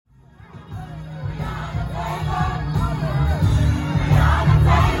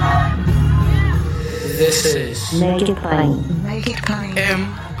This is Make It Plain. Make It Plain.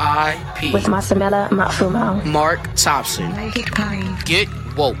 MIP With Masamela Matfumo. Mark Thompson. Make It Plain. Get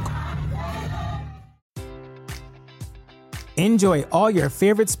woke. Enjoy all your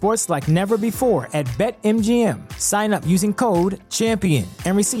favorite sports like never before at BetMGM. Sign up using code CHAMPION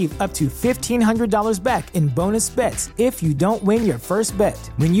and receive up to $1,500 back in bonus bets if you don't win your first bet.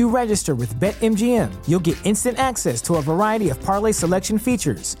 When you register with BetMGM, you'll get instant access to a variety of parlay selection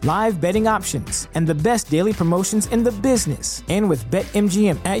features, live betting options, and the best daily promotions in the business. And with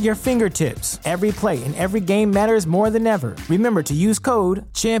BetMGM at your fingertips, every play and every game matters more than ever. Remember to use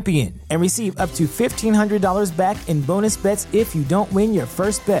code CHAMPION and receive up to $1,500 back in bonus bets if you don't win your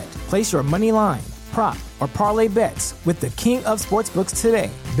first bet. Place your money line, prop, or parlay bets with the king of sportsbooks today.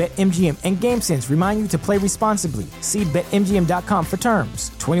 BetMGM and GameSense remind you to play responsibly. See BetMGM.com for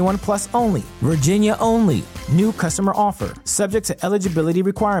terms. 21 plus only. Virginia only. New customer offer. Subject to eligibility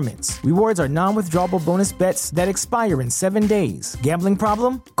requirements. Rewards are non-withdrawable bonus bets that expire in 7 days. Gambling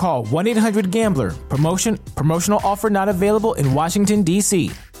problem? Call 1-800-GAMBLER. Promotional offer not available in Washington,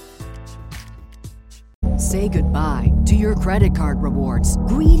 D.C. Say goodbye to your credit card rewards.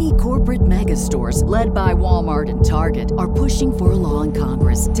 Greedy corporate mega stores, led by Walmart and Target, are pushing for a law in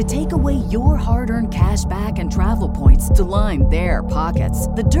Congress to take away your hard-earned cash back and travel points to line their pockets.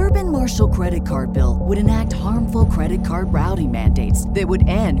 The Durbin-Marshall credit card bill would enact harmful credit card routing mandates that would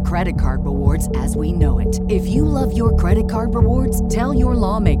end credit card rewards as we know it. If you love your credit card rewards, tell your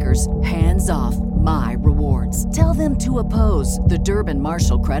lawmakers, hands off my rewards. Tell them to oppose the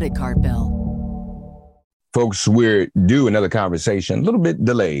Durbin-Marshall credit card bill. Folks, we're due another conversation, a little bit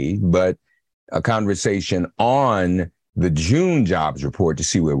delayed, but a conversation on the June jobs report to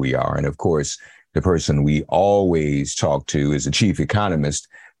see where we are. And of course, the person we always talk to is the chief economist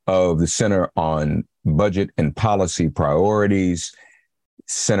of the Center on Budget and Policy Priorities,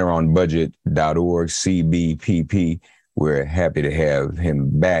 centeronbudget.org, CBPP. We're happy to have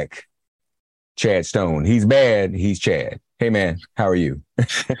him back. Chad Stone. He's bad. He's Chad. Hey, man, how are you?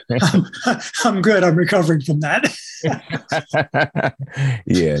 I'm good. I'm recovering from that.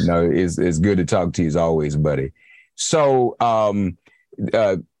 Yeah, no, it's good to talk to you as always, buddy. So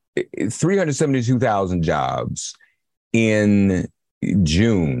 372,000 jobs in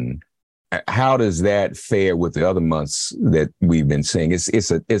June. How does that fare with the other months that we've been seeing? It's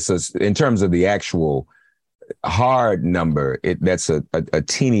in terms of the actual hard number, that's a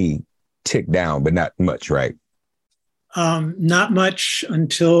teeny tick down, but not much, right? Not much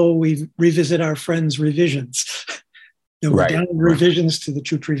until we revisit our friends' revisions. There were down revisions to the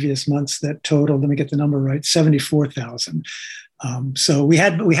 2 previous months that totaled, let me get the number right, 74,000. So we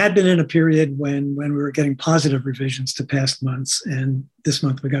had been in a period when we were getting positive revisions to past months, and this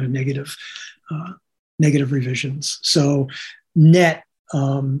month we got a negative revisions. So net,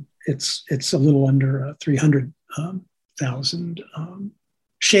 it's a little under 300,000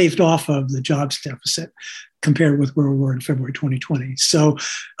 shaved off of the jobs deficit compared with where we were in February 2020. So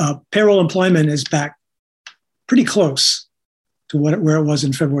payroll employment is back pretty close to where it was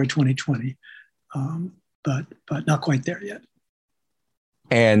in February 2020, but not quite there yet.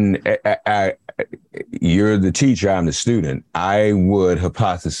 And you're the teacher, I'm the student. I would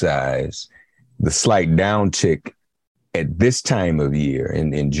hypothesize the slight downtick at this time of year,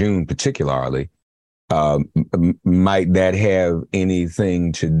 in June particularly. Might that have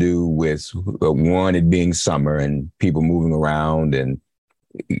anything to do with, one, it being summer and people moving around and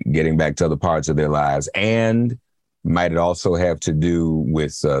getting back to other parts of their lives? And might it also have to do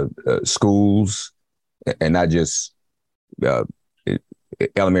with schools, and not just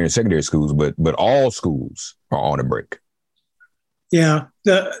elementary and secondary schools, but all schools are on a break? Yeah.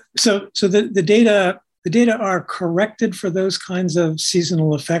 So the data are corrected for those kinds of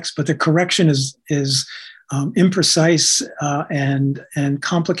seasonal effects, but the correction is imprecise and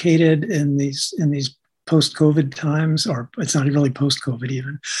complicated in these post-COVID times, or it's not really post-COVID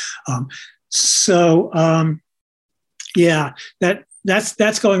even.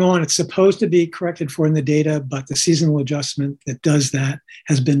 That's going on. It's supposed to be corrected for in the data, but the seasonal adjustment that does that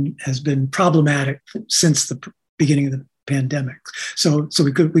has been problematic since the beginning of the pandemic. So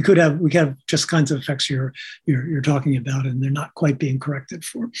we could have just kinds of effects you're talking about, and they're not quite being corrected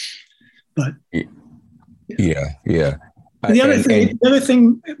for. But yeah. The other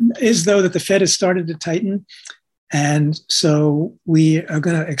thing is, though, that the Fed has started to tighten, and so we are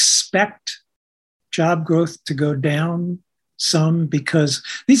going to expect job growth to go down some, because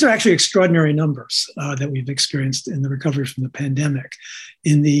these are actually extraordinary numbers that we've experienced in the recovery from the pandemic.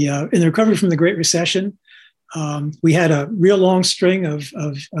 In the recovery from the Great Recession, we had a real long string of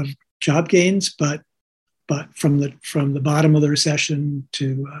job gains, but from the bottom of the recession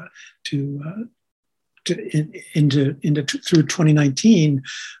to through 2019,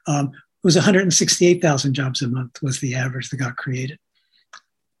 it was 168,000 jobs a month was the average that got created.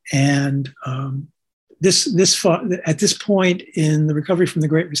 And at this point in the recovery from the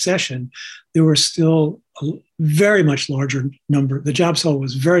Great Recession, there were still a very much larger number. The jobs hole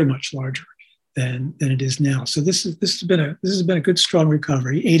was very much larger than it is now. So this has been a good, strong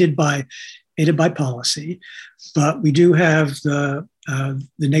recovery, aided by policy. But we do have the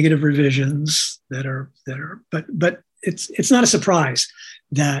negative revisions but it's not a surprise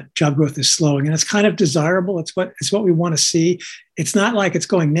that job growth is slowing, and it's kind of desirable. It's what we want to see. It's not like it's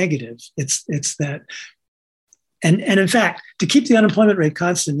going negative. It's that, and in fact, to keep the unemployment rate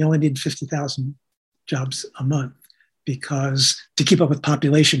constant, you only need 50,000 jobs a month, because to keep up with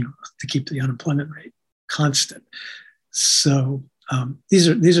population growth, to keep the unemployment rate constant. So these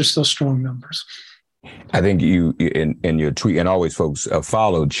are still strong numbers. I think you in your tweet, and always folks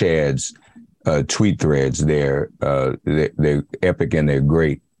follow Chad's tweet threads. They're epic and they're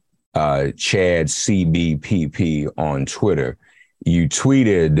great. Chad CBPP on Twitter. You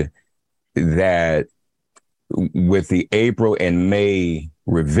tweeted that with the April and May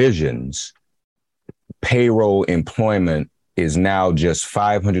revisions, payroll employment is now just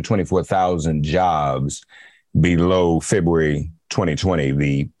 524,000 jobs below February 2020,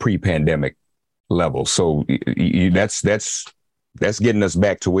 the pre-pandemic level. So that's getting us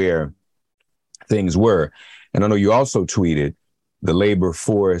back to where things were. And I know you also tweeted the labor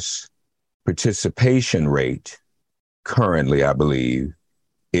force participation rate currently, I believe,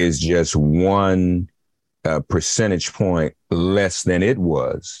 is just 1 percentage point less than it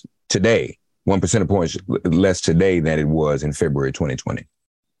was today. 1 percentage point less today than it was in February 2020.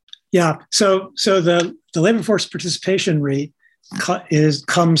 Yeah. So the labor force participation rate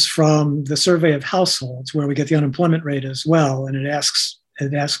comes from the survey of households, where we get the unemployment rate as well, and it asks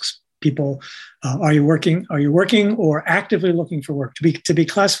people, are you working or actively looking for work? To be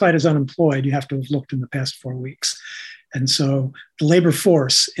classified as unemployed, you have to have looked in the past 4 weeks. And so the labor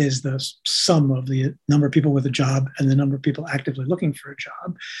force is the sum of the number of people with a job and the number of people actively looking for a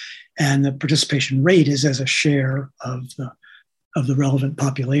job. And the participation rate is as a share of the relevant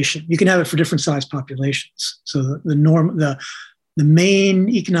population. You can have it for different size populations. So the main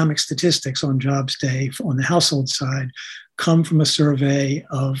economic statistics on Jobs Day on the household side come from a survey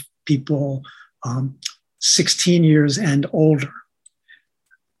of people 16 years and older.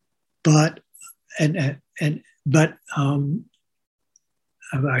 But I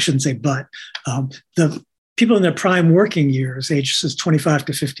shouldn't say but. The people in their prime working years, ages 25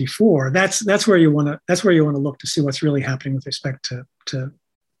 to 54, that's where you want to look to see what's really happening with respect to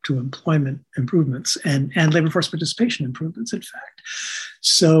employment improvements and labor force participation improvements, in fact.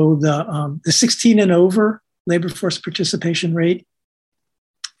 So the 16 and over labor force participation rate,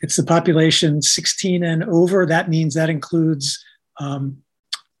 it's the population 16 and over. That means that includes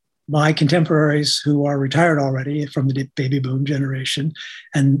my contemporaries who are retired already from the baby boom generation,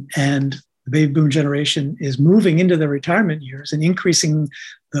 and the baby boom generation is moving into the retirement years and increasing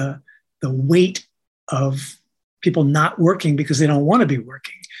the weight of people not working because they don't want to be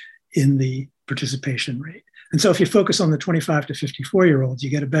working in the participation rate. And so if you focus on the 25 to 54-year-olds,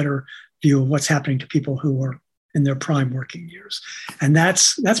 you get a better view of what's happening to people who are in their prime working years. And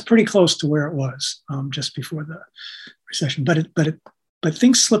that's pretty close to where it was just before the recession. But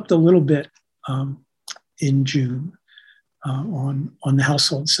things slipped a little bit in June on the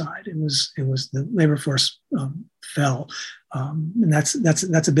household side. It was the labor force fell, and that's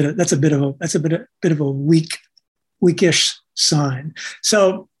a bit of a weakish sign.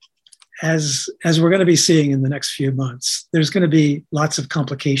 So as we're going to be seeing in the next few months, there's going to be lots of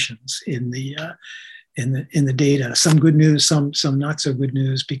complications in the data. Some good news, some not so good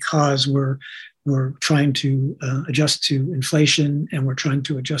news, because we're trying to adjust to inflation, and we're trying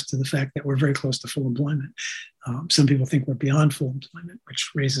to adjust to the fact that we're very close to full employment. Some people think we're beyond full employment,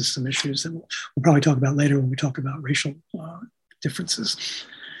 which raises some issues that we'll probably talk about later when we talk about racial differences.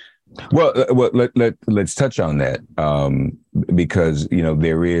 Well, let's touch on that because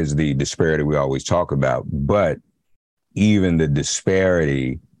there is the disparity we always talk about, but even the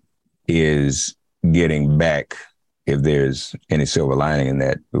disparity is getting back. If there's any silver lining in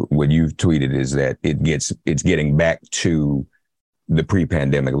that, what you've tweeted is that it's getting back to the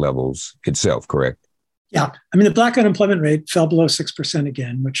pre-pandemic levels itself, correct? Yeah, I mean the Black unemployment rate fell below 6%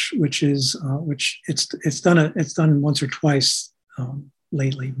 again, which it's done once or twice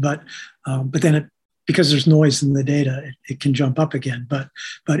lately, but then because there's noise in the data, it can jump up again. But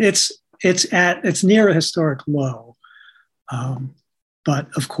it's near a historic low, but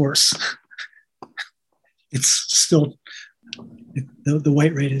of course. It's still the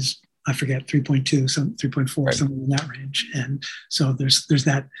white rate is I forget, 3.2, some 3.4, right. something in that range. And so there's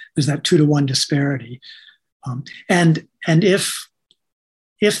that 2-to-1 disparity. And if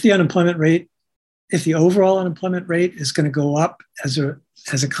the unemployment rate, if the overall unemployment rate is going to go up as a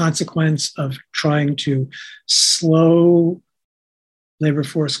consequence of trying to slow labor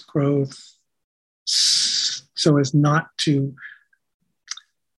force growth so as not so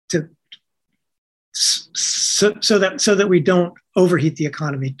that we don't overheat the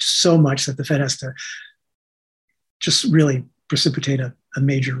economy so much that the Fed has to just really precipitate a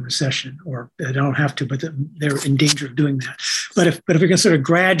major recession, or they don't have to, but they're in danger of doing that. But if we can sort of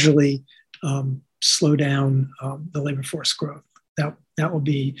gradually slow down the labor force growth, that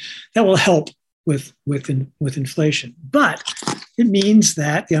will help with inflation. But it means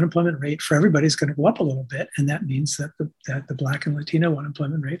that the unemployment rate for everybody is going to go up a little bit, and that means that the Black and Latino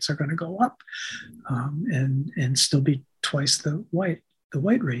unemployment rates are going to go up, and still be twice the white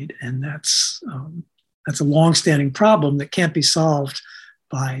rate, and that's a longstanding problem that can't be solved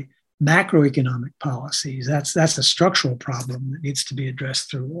by macroeconomic policies. That's a structural problem that needs to be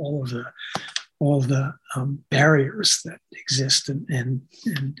addressed through all of the barriers that exist and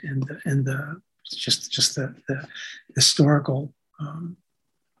the historical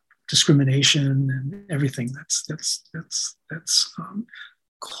discrimination and everything that's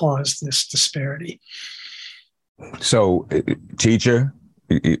caused this disparity. So, teacher,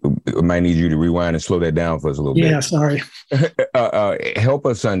 I might need you to rewind and slow that down for us a little bit. Yeah, sorry. Help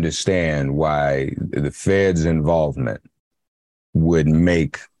us understand why the Fed's involvement would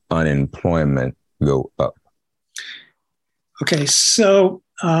make unemployment go up. Okay, so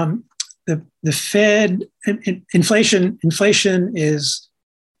the Fed inflation is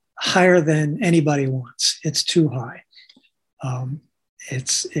higher than anybody wants. It's too high.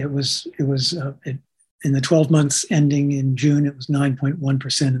 It was in the 12 months ending in June, it was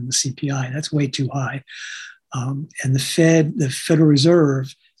 9.1% in the CPI. That's way too high. And the Federal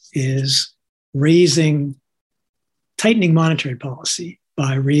Reserve is tightening monetary policy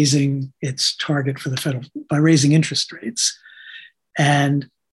by raising its target for by raising interest rates. And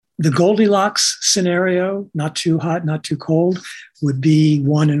the Goldilocks scenario, not too hot, not too cold, would be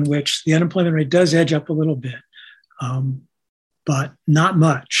one in which the unemployment rate does edge up a little bit, but not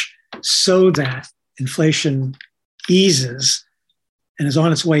much, so that inflation eases and is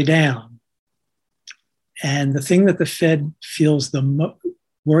on its way down. And the thing that the Fed feels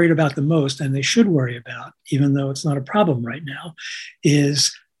worried about the most, and they should worry about, even though it's not a problem right now,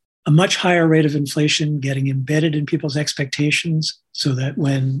 is a much higher rate of inflation getting embedded in people's expectations, so that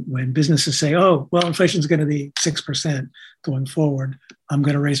when businesses say, oh, well, inflation is going to be 6% going forward, I'm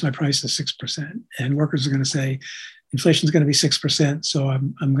going to raise my prices 6%. And workers are going to say, inflation is going to be 6%, so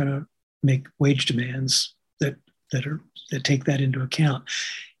I'm going to make wage demands that take that into account.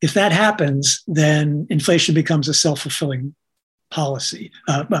 If that happens, then inflation becomes a self-fulfilling policy,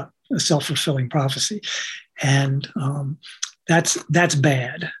 a self-fulfilling prophecy, and that's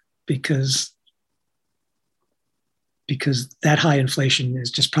bad because that high inflation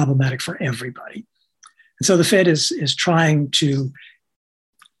is just problematic for everybody. And so the Fed is trying to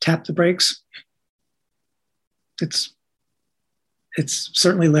tap the brakes. It's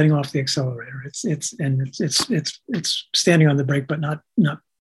certainly letting off the accelerator. It's standing on the brake, but not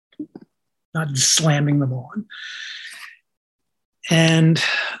slamming them on. And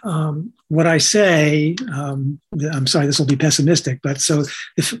what I say, I'm sorry, this will be pessimistic, but so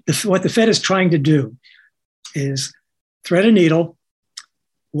what the Fed is trying to do is thread a needle,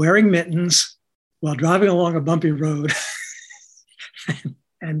 wearing mittens while driving along a bumpy road.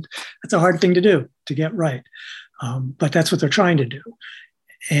 And that's a hard thing to do, to get right. But that's what they're trying to do.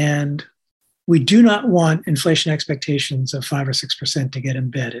 And we do not want inflation expectations of 5 or 6% to get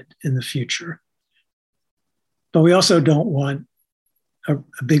embedded in the future. But we also don't want a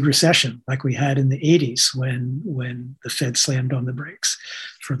big recession like we had in the 80s when the Fed slammed on the brakes,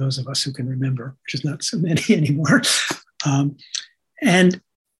 for those of us who can remember, which is not so many anymore. And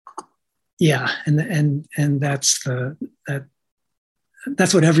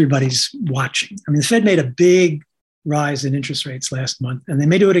that's what everybody's watching. I mean, the Fed made a big rise in interest rates last month, and they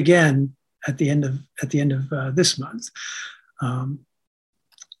may do it again at the end of this month.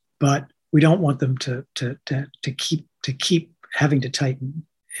 But we don't want them to keep having to tighten.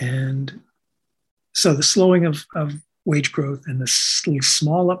 And so the slowing of wage growth and the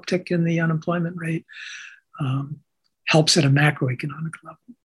small uptick in the unemployment rate helps at a macroeconomic level.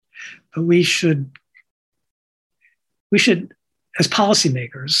 But we should, as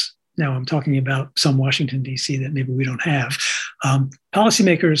policymakers, now I'm talking about some Washington, D.C. that maybe we don't have,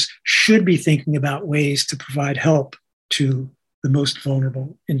 policymakers should be thinking about ways to provide help to the most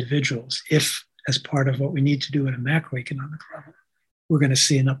vulnerable individuals. If, as part of what we need to do at a macroeconomic level, we're going to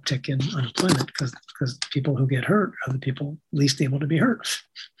see an uptick in unemployment because people who get hurt are the people least able to be hurt.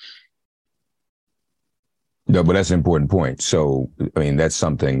 No, but that's an important point. So, I mean, that's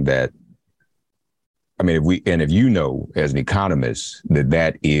something that, I mean, if you know as an economist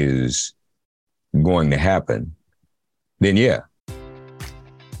that is going to happen, then yeah.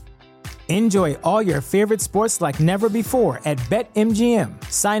 Enjoy all your favorite sports like never before at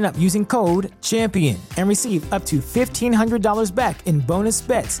BetMGM. Sign up using code CHAMPION and receive up to $1,500 back in bonus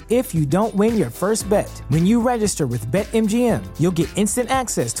bets if you don't win your first bet. When you register with BetMGM, you'll get instant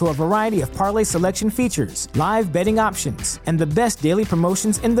access to a variety of parlay selection features, live betting options, and the best daily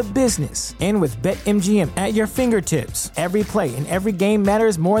promotions in the business. And with BetMGM at your fingertips, every play and every game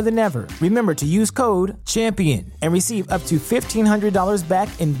matters more than ever. Remember to use code CHAMPION and receive up to $1,500 back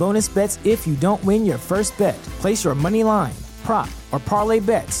in bonus bets if you don't win your first bet. Place your money line, prop, or parlay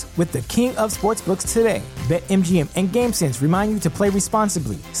bets with the king of sportsbooks today. BetMGM and GameSense remind you to play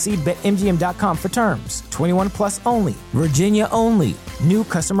responsibly. See BetMGM.com for terms. 21 plus only. Virginia only. New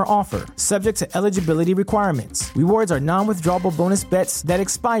customer offer. Subject to eligibility requirements. Rewards are non-withdrawable bonus bets that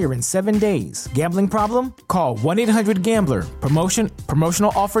expire in 7 days. Gambling problem? Call 1-800-GAMBLER.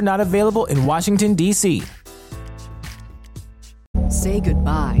 Promotional offer not available in Washington, D.C. Say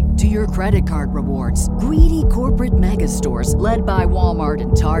goodbye to your credit card rewards. Greedy corporate mega stores, led by Walmart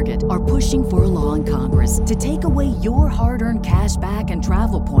and Target, are pushing for a law in Congress to take away your hard-earned cash back and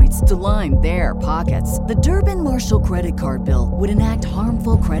travel points to line their pockets. The Durbin-Marshall credit card bill would enact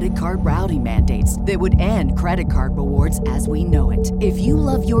harmful credit card routing mandates that would end credit card rewards as we know it. If you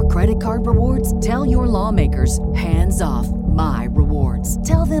love your credit card rewards, tell your lawmakers, hands off my rewards.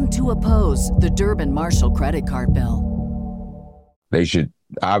 Tell them to oppose the Durbin-Marshall credit card bill. They should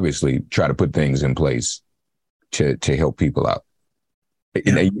obviously try to put things in place to help people out.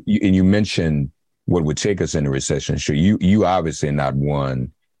 Yeah. And you mentioned what would take us into recession. Sure, you obviously are not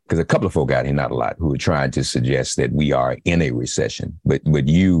one, because a couple of folk out here, not a lot, who are trying to suggest that we are in a recession. But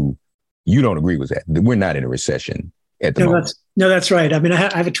you don't agree with that. We're not in a recession at the moment. That's right. I mean, I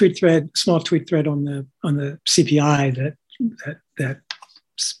have a small tweet thread on the CPI that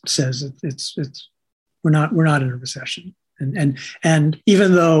says we're not in a recession. And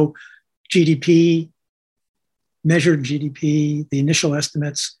even though measured GDP, the initial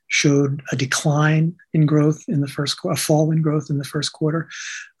estimates showed a decline in growth in the a fall in growth in the first quarter,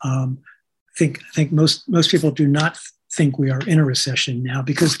 I think most people do not think we are in a recession now,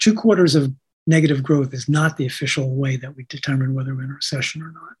 because 2 quarters of negative growth is not the official way that we determine whether we're in a recession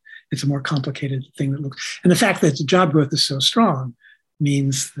or not. It's a more complicated thing and the fact that the job growth is so strong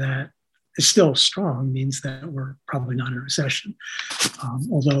means that is still strong, means that we're probably not in a recession.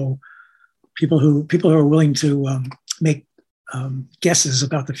 Although people who are willing to make guesses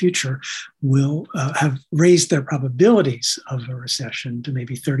about the future will have raised their probabilities of a recession to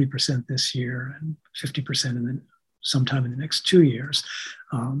maybe 30% this year and 50% sometime in the next 2 years.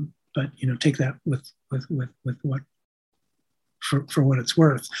 But take that with what for what it's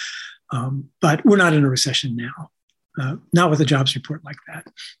worth. But we're not in a recession now, not with a jobs report like that.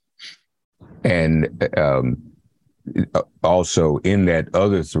 And also in that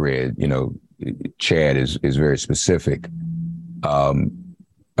other thread, Chad is very specific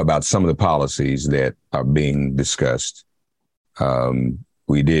about some of the policies that are being discussed.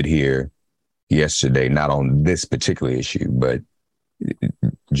 We did hear yesterday, not on this particular issue, but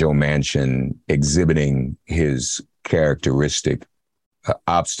Joe Manchin exhibiting his characteristic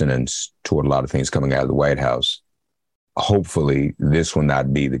obstinance toward a lot of things coming out of the White House. Hopefully, this will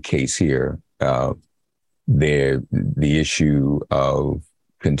not be the case here. The issue of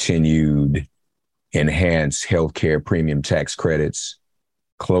continued enhanced healthcare premium tax credits,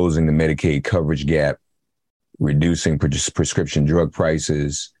 closing the Medicaid coverage gap, reducing prescription drug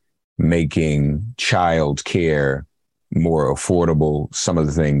prices, making child care more affordable, some of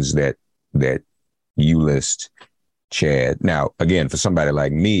the things that you list, Chad. Now, again, for somebody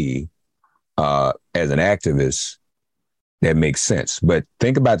like me, as an activist, that makes sense. But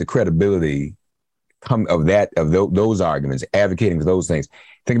think about the credibility of those arguments, advocating for those things.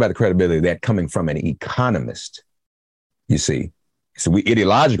 Think about the credibility of that coming from an economist, you see. So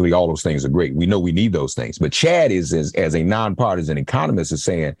ideologically, all those things are great. We know we need those things. But Chad is, as a nonpartisan economist, is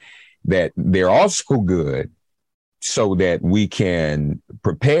saying that they're also good so that we can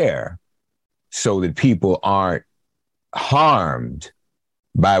prepare so that people aren't harmed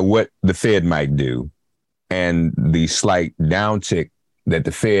by what the Fed might do and the slight downtick that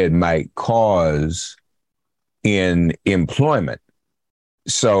the Fed might cause in employment.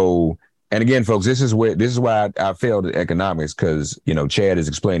 So And again, folks, this is why I failed at economics, because, Chad has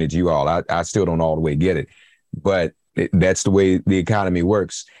explained it to you all. I still don't all the way get it, but that's the way the economy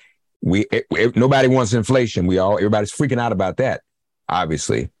works. Nobody wants inflation. Everybody's freaking out about that,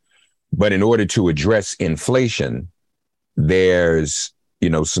 obviously. But in order to address inflation, there's,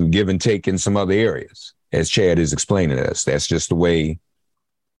 some give and take in some other areas, as Chad is explaining to us. That's just the way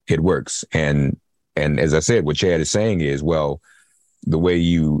it works. And as I said, what Chad is saying is, well, the way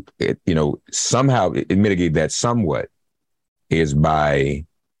somehow mitigate that somewhat is by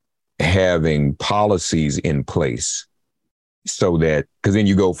having policies in place, so that, because then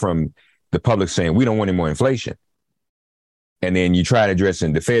you go from the public saying, we don't want any more inflation. And then you try to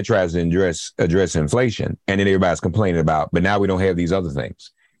the Fed tries to address inflation. And then everybody's complaining about, but now we don't have these other things.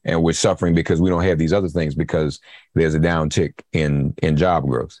 And we're suffering because we don't have these other things, because there's a downtick in job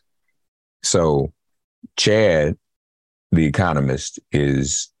growth. So Chad, the economist,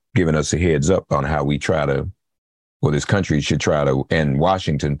 is giving us a heads up on how we this country should try to, and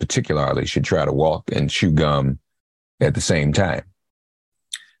Washington particularly, should try to walk and chew gum at the same time.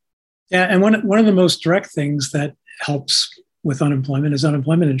 Yeah, and one of the most direct things that helps with unemployment is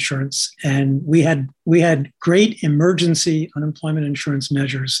unemployment insurance. And we had great emergency unemployment insurance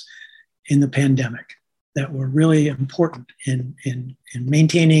measures in the pandemic that were really important in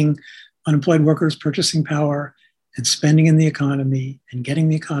maintaining unemployed workers' purchasing power and spending in the economy and getting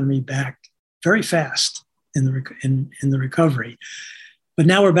the economy back very fast in the recovery. But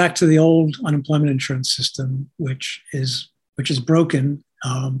now we're back to the old unemployment insurance system, which is broken.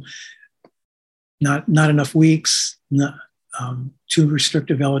 Not enough weeks, too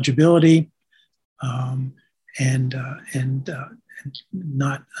restrictive eligibility, and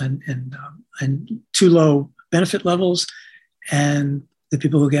too low benefit levels. And the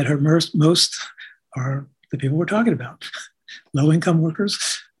people who get hurt most are the people we're talking about: low-income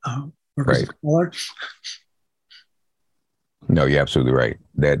workers, workers of color. No, you're absolutely right.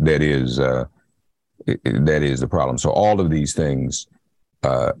 That is the problem. So all of these things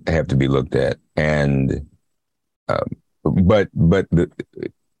have to be looked at, and but the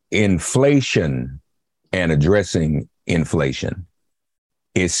inflation and addressing inflation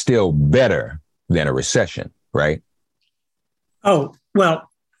is still better than a recession, right? Oh, well,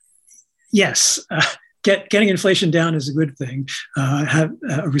 yes. Getting inflation down is a good thing. A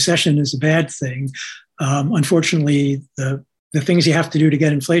recession is a bad thing. Unfortunately, the things you have to do to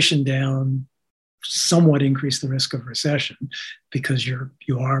get inflation down somewhat increase the risk of recession, because you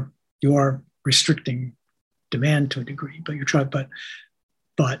are restricting demand to a degree.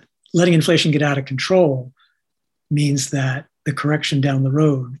 But letting inflation get out of control means that the correction down the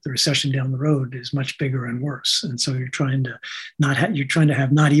road, the recession down the road, is much bigger and worse. And so you're trying to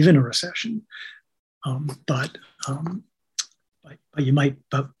have not even a recession. But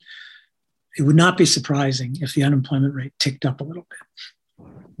it would not be surprising if the unemployment rate ticked up a little bit.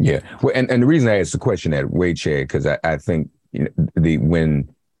 Yeah, well, and the reason I asked the question that way, Chad, because I think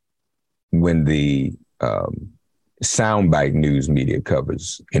when the soundbite news media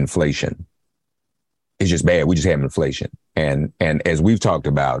covers inflation, it's just bad. We just have inflation, and as we've talked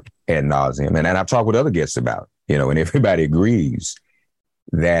about ad nauseum, and I've talked with other guests about, and everybody agrees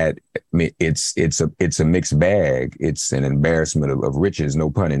that it's a mixed bag. It's an embarrassment of riches,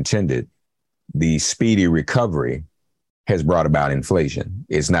 no pun intended. The speedy recovery has brought about inflation.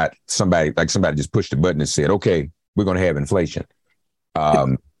 It's not somebody just pushed a button and said, okay, we're going to have inflation.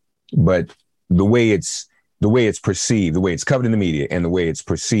 But the way it's perceived, the way it's covered in the media, and the way it's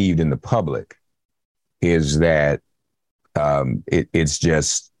perceived in the public is that it's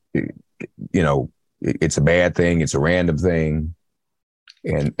just, it's a bad thing. It's a random thing.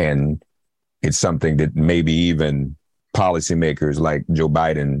 And it's something that maybe even policymakers like Joe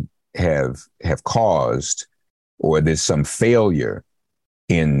Biden have caused, or there's some failure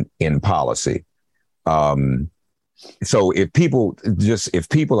in policy. So if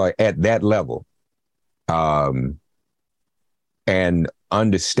people are at that level, and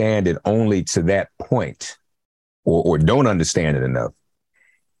understand it only to that point, or don't understand it enough,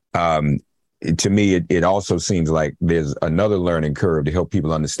 to me, it also seems like there's another learning curve to help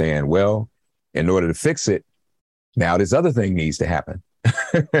people understand, well, in order to fix it, now this other thing needs to happen,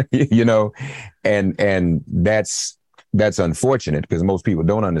 and that's unfortunate, because most people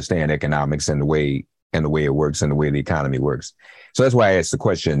don't understand economics and the way it works and the way the economy works. So that's why I asked the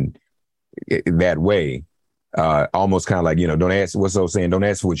question that way, almost kind of like, don't ask, what's so saying, don't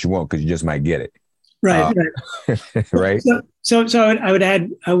ask for what you want, because you just might get it. Right. Right. So I would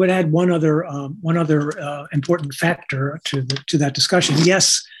add one other important factor to that discussion.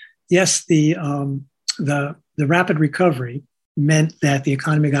 Yes, the rapid recovery meant that the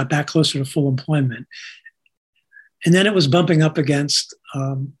economy got back closer to full employment. And then it was bumping up against,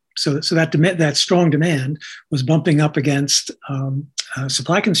 so that strong demand was bumping up against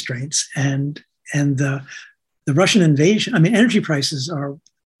supply constraints, and the Russian invasion. I mean, energy prices are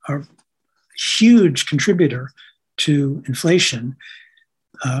a huge contributor to inflation,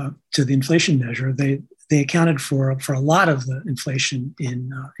 to the inflation measure. They accounted for a lot of the inflation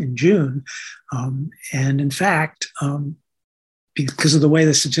in June, and in fact, because of the way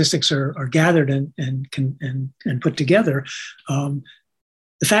the statistics are gathered and put together,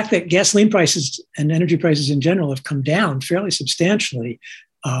 the fact that gasoline prices and energy prices in general have come down fairly substantially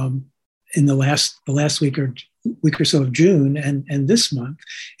in the last week or so of June and this month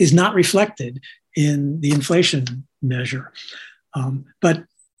is not reflected in the inflation measure. But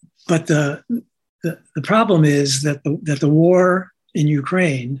the problem is that the war in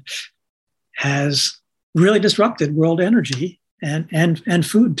Ukraine has really disrupted world energy and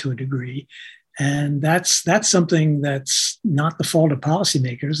food to a degree. And that's something that's not the fault of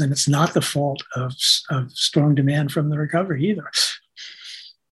policymakers, and it's not the fault of strong demand from the recovery either.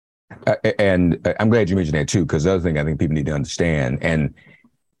 And I'm glad you mentioned that too, because the other thing I think people need to understand, and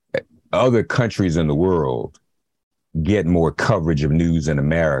other countries in the world get more coverage of news in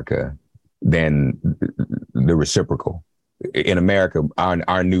America than the reciprocal. In America,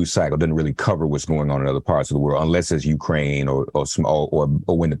 our news cycle doesn't really cover what's going on in other parts of the world, unless it's Ukraine or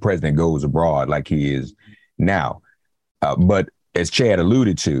when the president goes abroad like he is now. But as Chad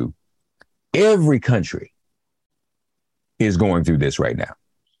alluded to, every country is going through this right now.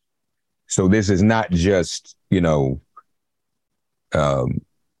 So this is not just, a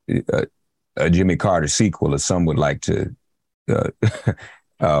Jimmy Carter sequel, as some would like to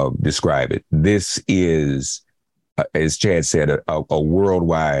describe it. This is, as Chad said, a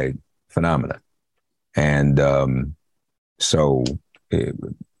worldwide phenomenon. And so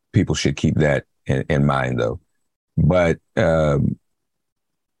people should keep that in mind, though. But good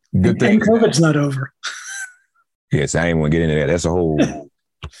thing. And COVID's not over. Yes, I ain't want to get into that. That's a whole,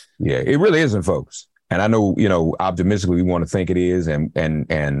 yeah, it really isn't, folks. And I know, optimistically we want to think it is. And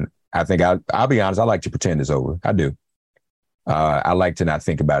I think I'll be honest, I like to pretend it's over. I do. I like to not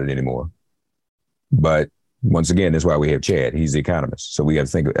think about it anymore. But once again, that's why we have Chad. He's the economist. So we have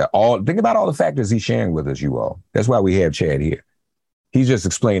to think about all the factors he's sharing with us, you all. That's why we have Chad here. He's just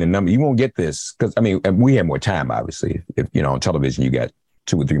explaining a number. You won't get this because, we have more time, obviously. If on television, you got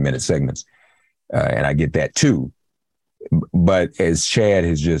 2 or 3 minute segments. And I get that too. But as Chad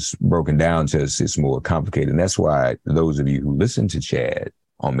has just broken down to us, it's more complicated. And that's why those of you who listen to Chad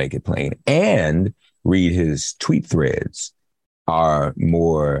on Make It Plain and read his tweet threads are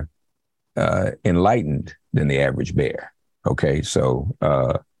more enlightened than the average bear. Okay, so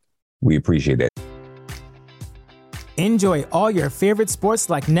we appreciate that. Enjoy all your favorite sports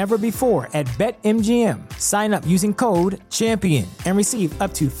like never before at BetMGM. Sign up using code CHAMPION and receive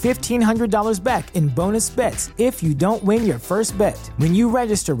up to $1,500 back in bonus bets if you don't win your first bet. When you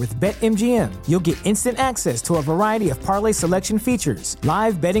register with BetMGM, you'll get instant access to a variety of parlay selection features,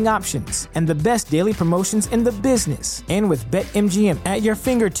 live betting options, and the best daily promotions in the business. And with BetMGM at your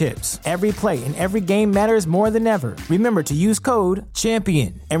fingertips, every play and every game matters more than ever. Remember to use code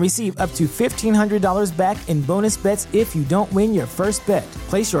CHAMPION and receive up to $1,500 back in bonus bets if you don't win your first bet.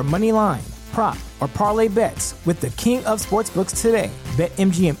 Place your money line, prop, or parlay bets with the king of sportsbooks today.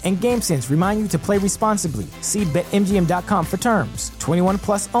 BetMGM and GameSense remind you to play responsibly. See BetMGM.com for terms. 21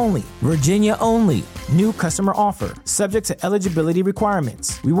 plus only. Virginia only. New customer offer. Subject to eligibility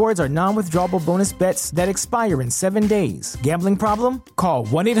requirements. Rewards are non-withdrawable bonus bets that expire in 7 days. Gambling problem? Call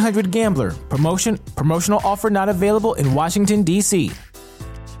 1-800-GAMBLER. Promotional offer not available in Washington, D.C.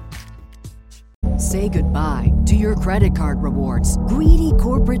 Say goodbye to your credit card rewards. Greedy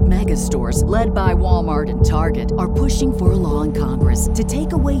corporate mega stores, led by Walmart and Target, are pushing for a law in Congress to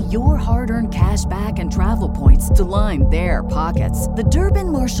take away your hard-earned cash back and travel points to line their pockets. The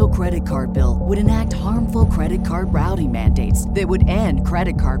Durbin-Marshall credit card bill would enact harmful credit card routing mandates that would end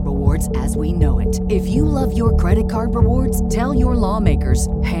credit card rewards as we know it. If you love your credit card rewards, tell your lawmakers,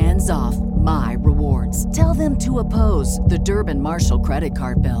 hands off my rewards. Tell them to oppose the Durbin-Marshall credit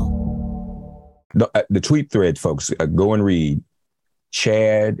card bill. The tweet thread, folks, go and read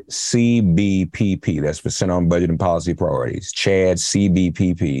Chad CBPP. That's for Center on Budget and Policy Priorities. Chad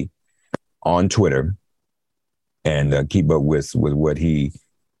CBPP on Twitter, and keep up with what he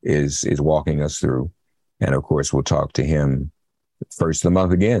is walking us through. And of course, we'll talk to him first of the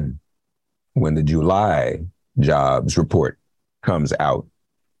month again when the July jobs report comes out.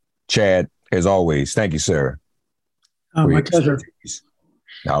 Chad, as always, thank you, sir. My pleasure.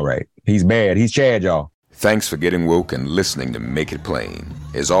 All right. He's bad. He's Chad, y'all. Thanks for getting woke and listening to Make It Plain.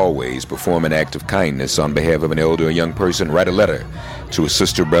 As always, perform an act of kindness on behalf of an elder or young person. Write a letter to a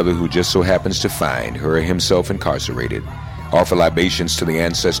sister or brother who just so happens to find her or himself incarcerated. Offer libations to the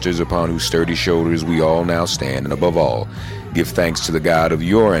ancestors upon whose sturdy shoulders we all now stand. And above all, give thanks to the God of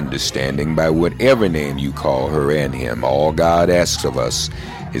your understanding by whatever name you call her and him. All God asks of us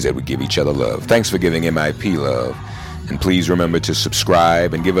is that we give each other love. Thanks for giving MIP love. And please remember to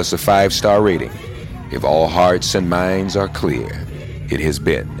subscribe and give us a 5-star rating. If all hearts and minds are clear, it has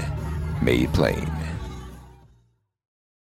been made plain.